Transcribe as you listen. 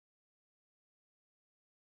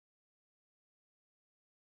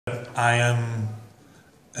I am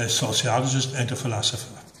a sociologist and a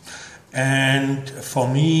philosopher. And for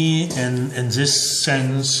me, in this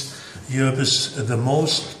sense, Europe is the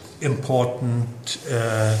most important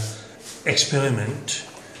experiment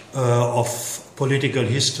of political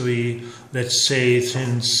history, let's say,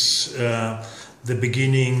 since the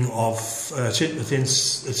beginning of,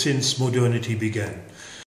 since modernity began.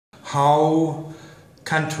 How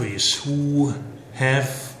countries who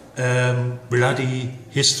have bloody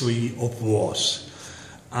history of wars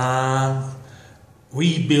are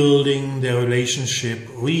rebuilding their relationship,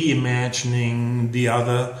 reimagining the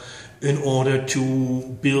other in order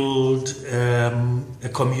to build a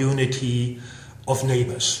community of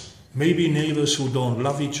neighbors. Maybe neighbors who don't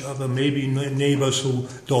love each other, maybe neighbors who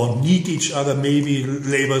don't need each other, maybe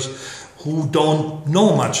neighbors who don't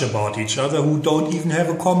know much about each other, who don't even have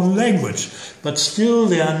a common language. But still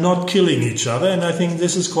they are not killing each other, and I think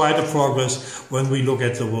this is quite a progress when we look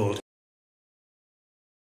at the world.